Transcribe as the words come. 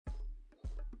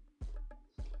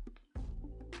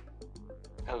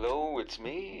Hello, it's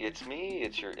me, it's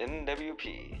your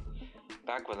NWP,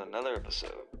 back with another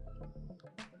episode.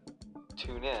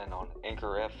 Tune in on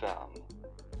Anchor FM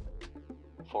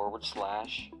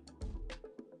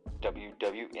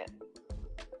 /WWN.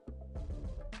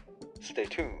 Stay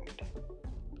tuned.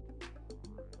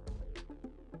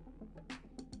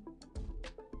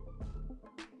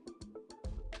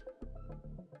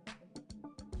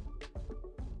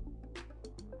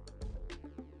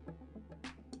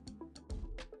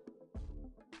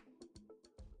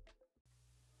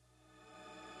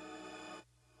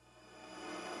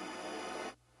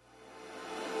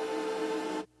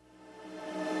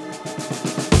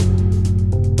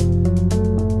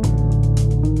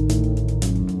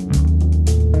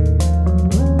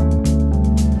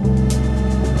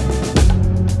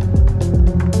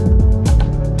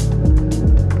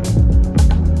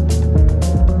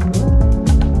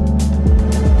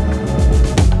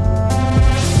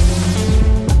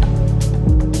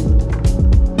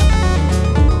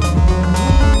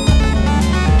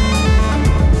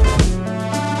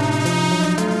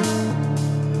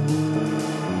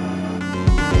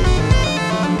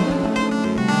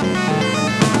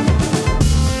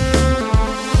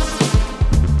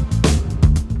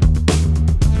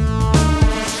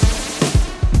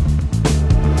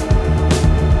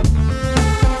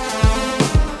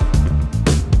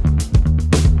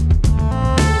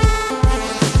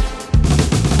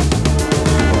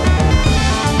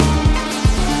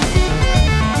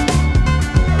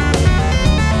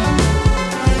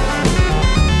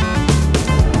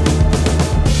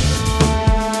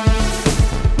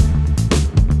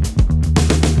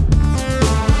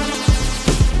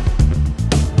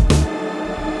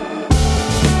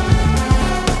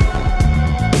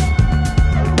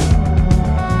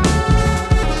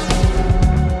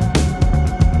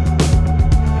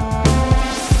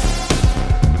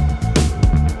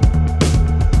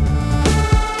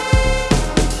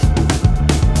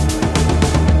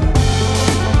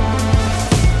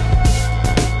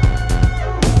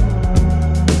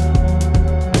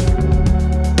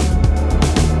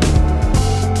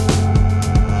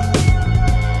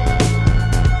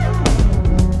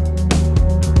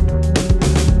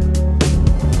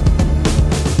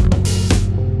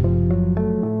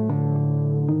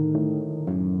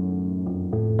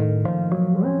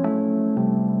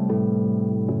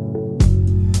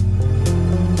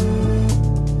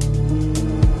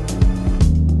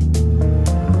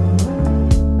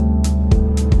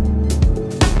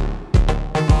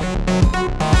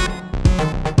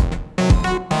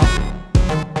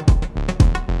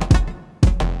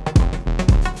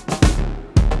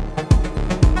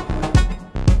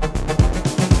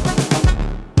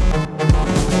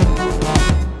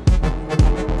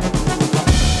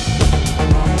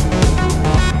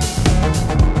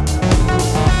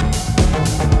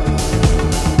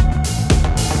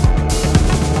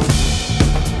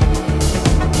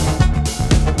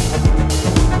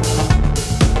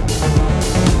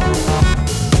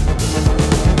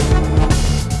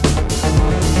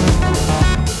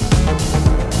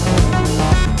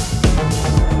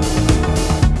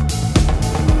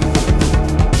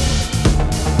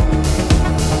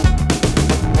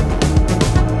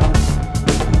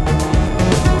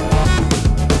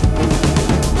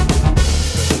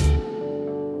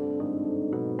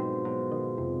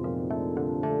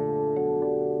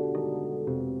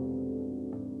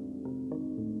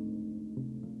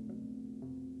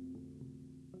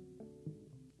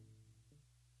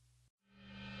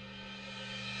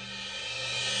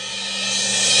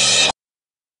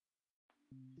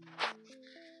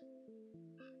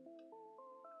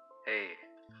 Hey,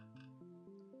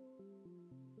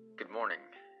 good morning,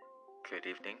 good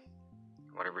evening,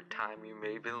 whatever time you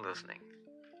may be listening.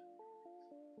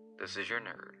 This is your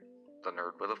nerd, the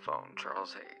nerd with a phone,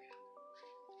 Charles Hay.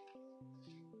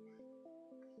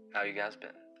 How you guys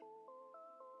been?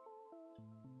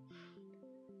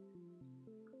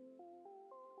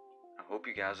 I hope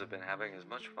you guys have been having as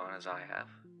much fun as I have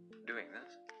doing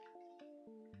this.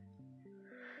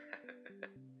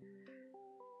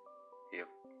 Yep.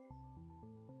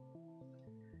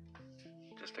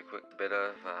 Just a quick bit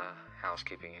of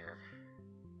housekeeping here.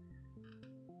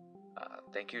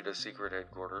 Thank you to Secret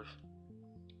Headquarters.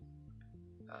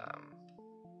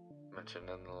 Mentioned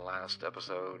in the last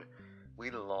episode,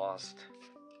 we lost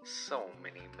so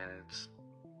many minutes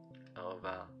of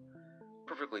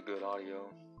perfectly good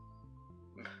audio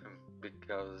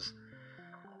because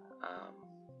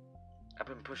I've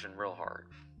been pushing real hard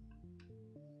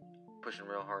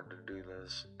to do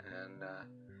this, and I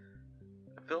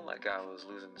feel like I was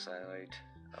losing sight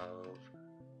of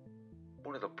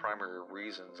one of the primary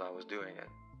reasons I was doing it.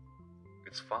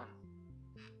 It's fun.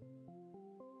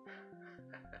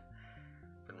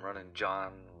 Been running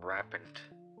John Rappant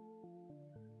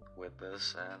with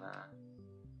this, and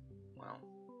well,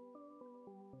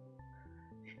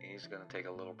 he's gonna take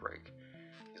a little break.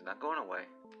 He's not going away.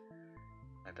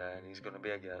 Like that, he's gonna be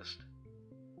a guest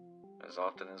as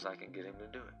often as I can get him to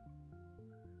do it.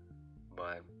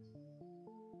 But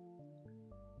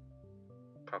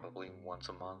probably once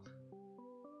a month.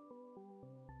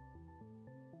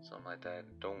 Something like that.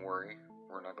 Don't worry,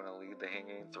 we're not gonna leave the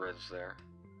hanging threads there.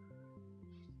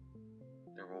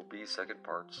 There will be second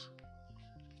parts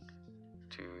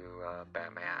to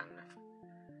Batman,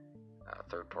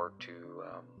 third part to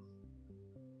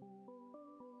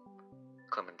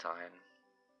Clementine.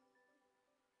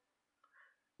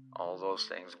 All those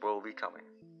things will be coming,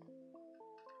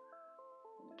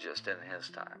 just in his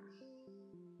time.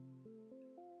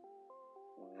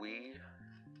 We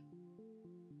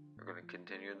are going to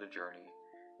continue the journey.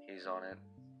 He's on it.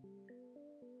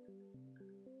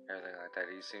 Everything like that.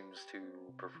 He seems to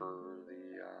prefer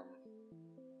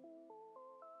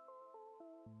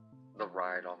the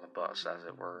ride on the bus, as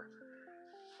it were,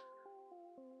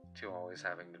 to always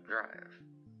having to drive.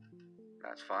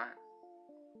 That's fine.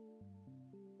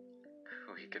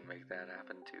 We can make that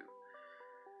happen too.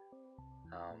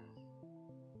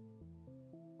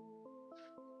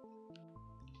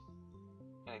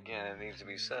 And again, it needs to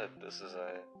be said, this is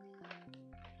a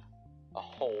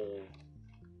whole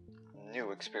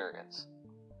new experience.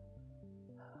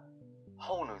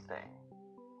 Whole new thing.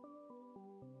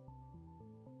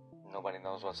 Nobody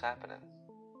knows what's happening,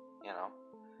 you know?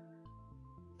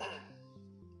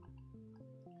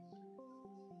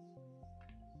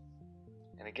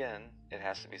 And again, it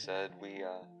has to be said, I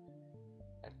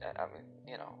mean,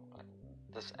 you know,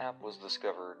 this app was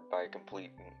discovered by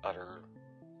complete and utter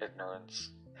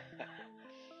ignorance.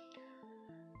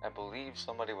 I believe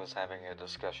somebody was having a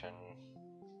discussion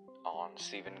on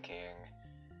Stephen King,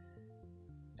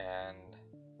 and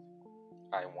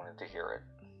I wanted to hear it.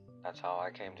 That's how I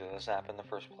came to this app in the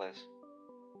first place.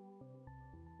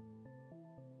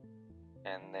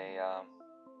 And they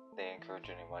encourage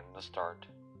anyone to start.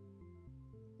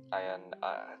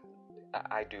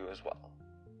 I do as well.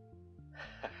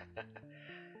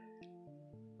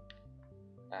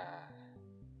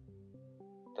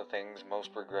 The things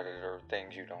most regretted are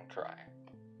things you don't try.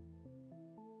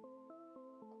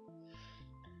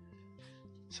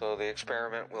 So the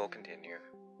experiment will continue,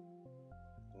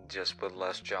 just with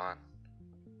less John.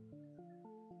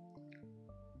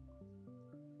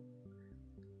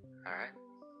 Alright?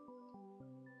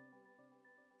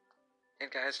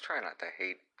 And guys, try not to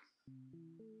hate.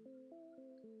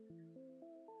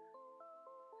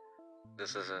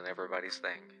 This isn't everybody's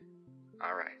thing.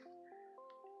 Alright.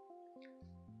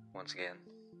 Once again,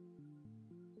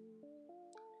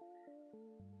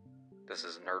 this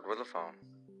is Nerd with a Phone.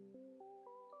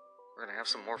 We're gonna have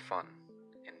some more fun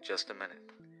in just a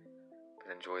minute,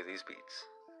 but enjoy these beats.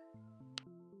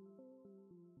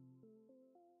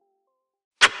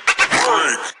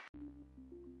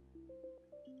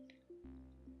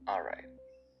 Alright.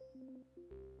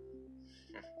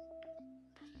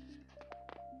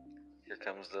 Here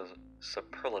comes the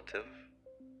superlative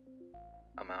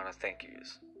amount of thank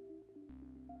yous.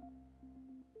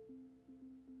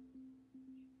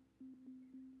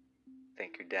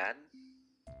 Thank you, Dad.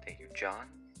 Thank you, John.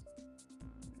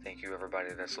 Thank you,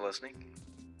 everybody that's listening.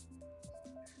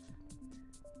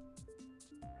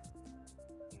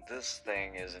 This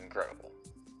thing is incredible.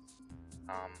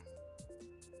 I'm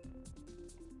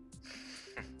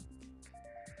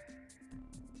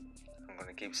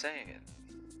gonna keep saying it.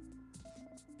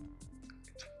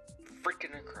 It's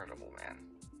freaking incredible, man.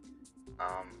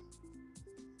 I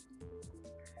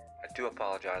do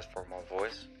apologize for my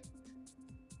voice.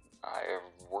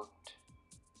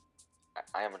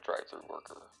 I am a drive-thru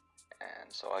worker,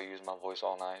 and so I use my voice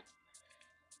all night.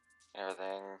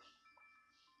 Everything.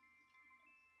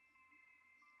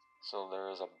 So there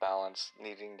is a balance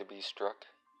needing to be struck.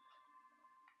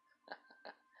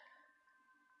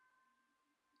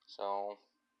 So,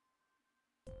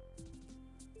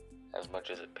 as much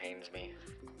as it pains me,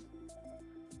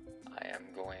 I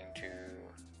am going to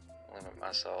limit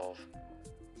myself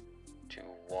to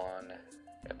one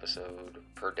episode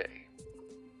per day.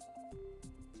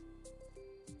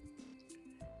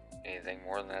 Anything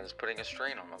more than that is putting a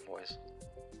strain on my voice.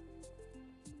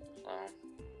 So,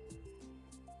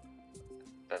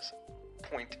 that's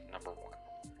point number one.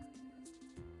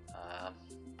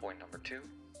 Point number two,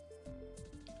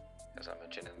 as I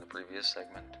mentioned in the previous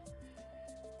segment,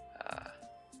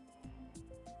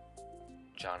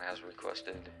 John has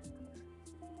requested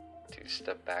to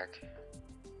step back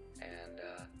and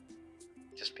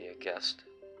just be a guest,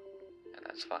 and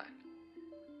that's fine.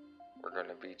 We're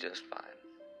gonna be just fine.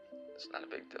 It's not a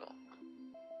big deal.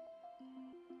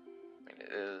 I mean,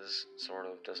 it is sort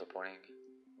of disappointing,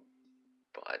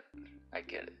 but I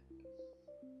get it.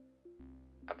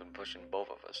 I've been pushing both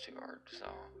of us too hard, so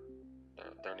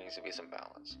there needs to be some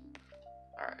balance.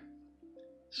 Alright.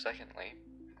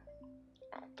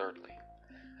 Thirdly,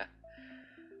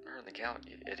 learn the count,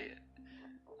 you idiot.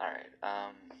 Alright,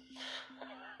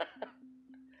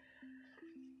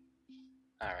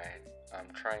 Alright, I'm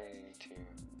trying to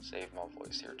save my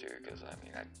voice here too, because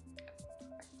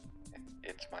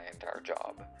it's my entire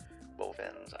job. Both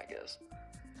ends, I guess.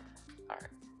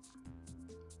 Alright.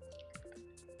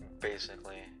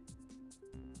 Basically,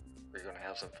 we're gonna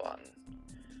have some fun.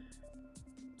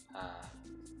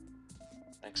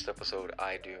 Next episode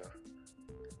I do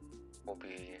will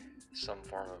be some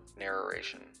form of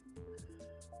narration.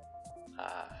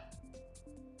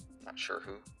 Not sure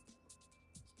who.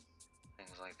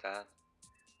 Things like that.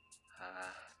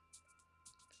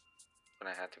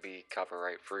 Gonna have to be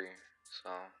copyright free, so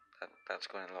that's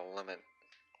going to limit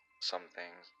some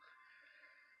things.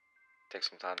 Take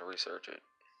some time to research it.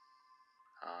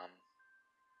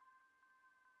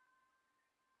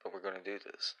 But we're gonna do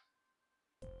this.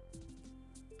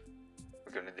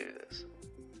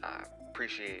 I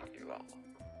appreciate you all.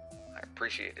 I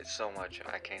appreciate it so much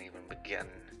I can't even begin.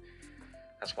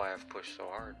 That's why I've pushed so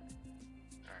hard.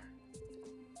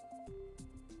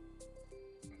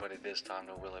 But it is time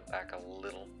to reel it back a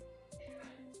little.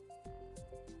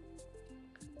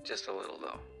 Just a little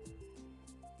though.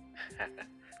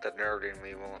 The nerd in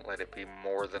me won't let it be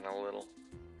more than a little.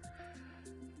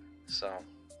 So,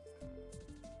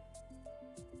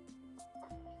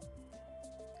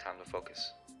 time to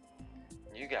focus.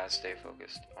 You guys stay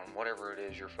focused on whatever it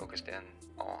is you're focused in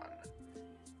on.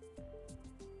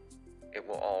 It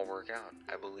will all work out.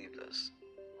 I believe this.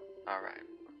 Alright.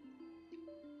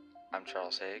 I'm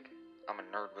Charles Haig. I'm a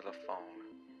nerd with a phone.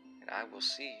 And I will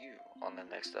see you on the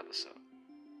next episode.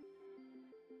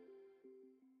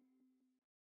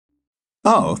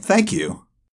 Oh, thank you.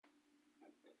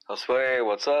 Josue,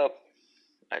 what's up?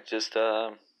 I just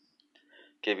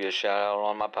gave you a shout out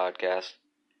on my podcast.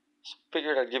 So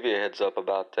figured I'd give you a heads up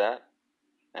about that.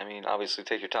 I mean, obviously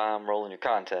take your time rolling your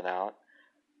content out.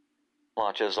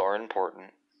 Launches are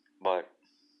important, but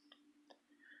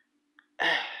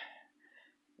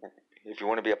if you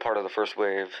want to be a part of the first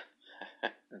wave,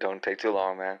 don't take too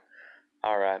long, man.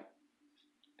 Alright.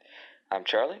 I'm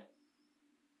Charlie.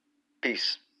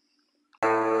 Peace.